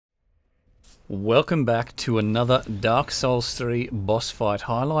Welcome back to another Dark Souls 3 boss fight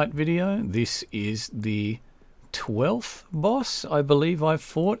highlight video. This is the 12th boss I believe I've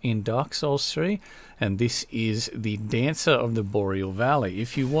fought in Dark Souls 3, and this is the Dancer of the Boreal Valley.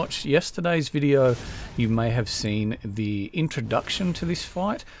 If you watched yesterday's video, you may have seen the introduction to this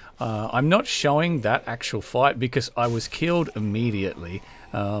fight. I'm not showing that actual fight because I was killed immediately.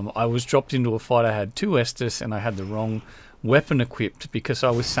 I was dropped into a fight. I had 2 Estus and I had the wrong weapon equipped because I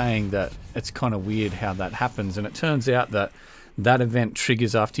was saying that it's kind of weird how that happens, and it turns out that that event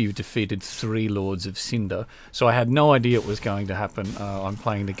triggers after you've defeated 3 Lords of Cinder. So I had no idea it was going to happen. I'm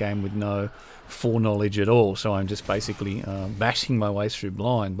playing the game with no foreknowledge at all, so I'm just basically bashing my way through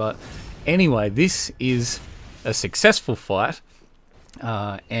blind. But anyway, this is a successful fight.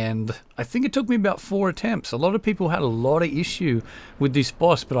 And I think it took me about 4 attempts. A lot of people had a lot of issue with this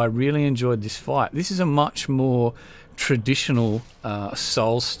boss, but I really enjoyed this fight. This is a much more traditional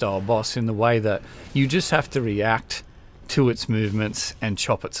Souls style boss in the way that you just have to react to its movements and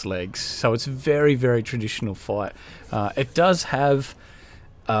chop its legs. So it's a very, very traditional fight. It does have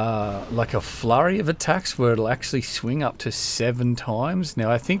like a flurry of attacks where it'll actually swing up to 7 times.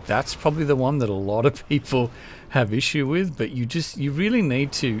 Now I think that's probably the one that a lot of people have issue with, but you really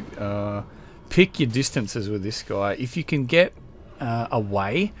need to pick your distances with this guy. If you can get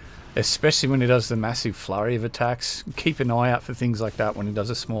away, especially when he does the massive flurry of attacks, keep an eye out for things like that when he does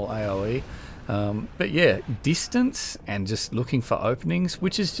a small AoE. But yeah, distance and just looking for openings,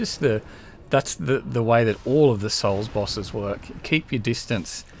 which is just that's the way that all of the Souls bosses work. Keep your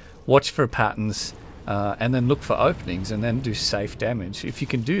distance, watch for patterns, and then look for openings, and then do safe damage. If you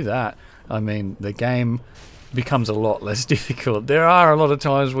can do that, I mean, the game becomes a lot less difficult. There are a lot of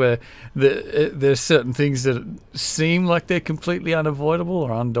times where there's certain things that seem like they're completely unavoidable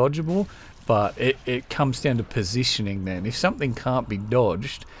or undodgeable, but it comes down to positioning then. If something can't be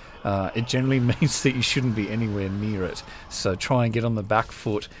dodged, it generally means that you shouldn't be anywhere near it. So try and get on the back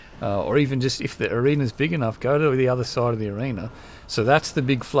foot, or even just if the arena's big enough, go to the other side of the arena. So that's the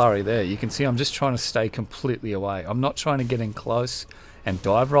big flurry there. You can see I'm just trying to stay completely away. I'm not trying to get in close and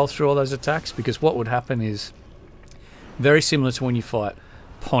dive roll through all those attacks, because what would happen is very similar to when you fight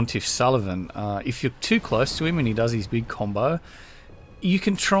Pontiff Sullivan. If you're too close to him and he does his big combo, you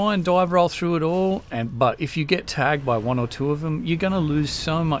can try and dive roll through it all, but if you get tagged by 1 or 2 of them, you're going to lose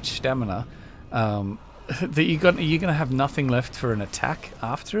so much stamina that you're going to have nothing left for an attack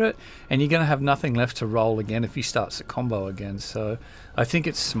after it, and you're going to have nothing left to roll again if he starts a combo again. So I think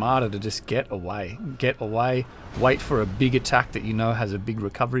it's smarter to just get away, wait for a big attack that you know has a big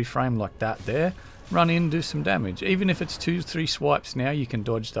recovery frame like that there, run in, do some damage. Even if it's 2-3 swipes now, you can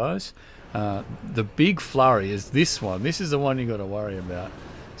dodge those. The big flurry is this one. This is the one you got to worry about.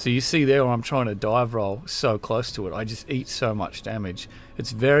 So you see there where I'm trying to dive roll so close to it, I just eat so much damage.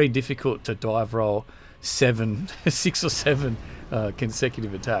 It's very difficult to dive roll 6 or 7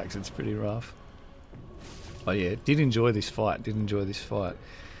 consecutive attacks. It's pretty rough. But yeah, did enjoy this fight.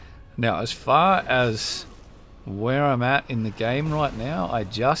 Now, as far as where I'm at in the game right now, I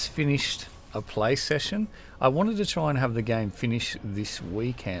just finished a play session. I wanted to try and have the game finish this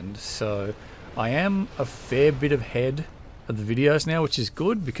weekend, so I am a fair bit ahead of the videos now, which is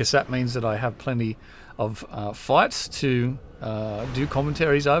good because that means that I have plenty of fights to do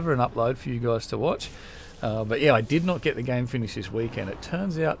commentaries over and upload for you guys to watch. But yeah, I did not get the game finished this weekend. It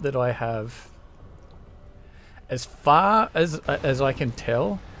turns out that I have, as far as I can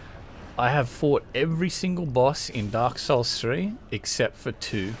tell, I have fought every single boss in Dark Souls 3 except for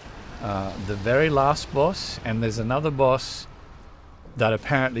 2. The very last boss, and there's another boss that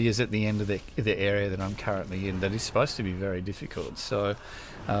apparently is at the end of the area that I'm currently in that is supposed to be very difficult. So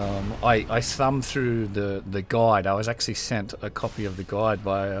I thumbed through the guide. I was actually sent a copy of the guide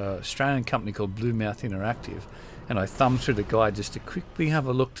by an Australian company called Blue Mouth Interactive, and I thumbed through the guide just to quickly have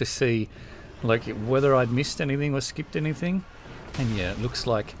a look to see like whether I'd missed anything or skipped anything. And yeah, it looks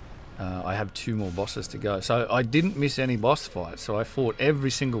like I have 2 more bosses to go. So I didn't miss any boss fights. So I fought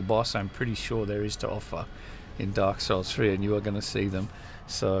every single boss I'm pretty sure there is to offer in Dark Souls 3, and you are going to see them.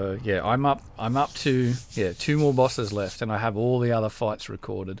 So yeah, I'm up to 2 more bosses left, and I have all the other fights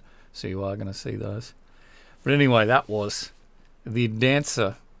recorded. So you are going to see those. But anyway, that was the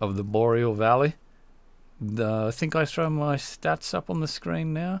Dancer of the Boreal Valley. I think I throw my stats up on the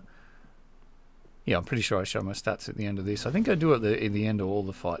screen now. Yeah, I'm pretty sure I show my stats at the end of this. I think I do it at the end of all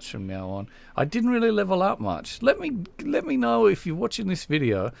the fights from now on. I didn't really level up much. Let me know if you're watching this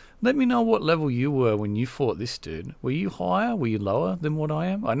video. Let me know what level you were when you fought this dude. Were you higher? Were you lower than what I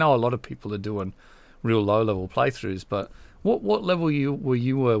am? I know a lot of people are doing real low level playthroughs, but what level were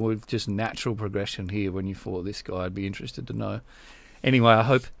you with just natural progression here when you fought this guy? I'd be interested to know. Anyway, I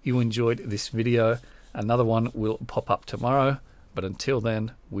hope you enjoyed this video. Another one will pop up tomorrow, but until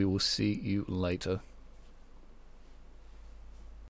then, we will see you later.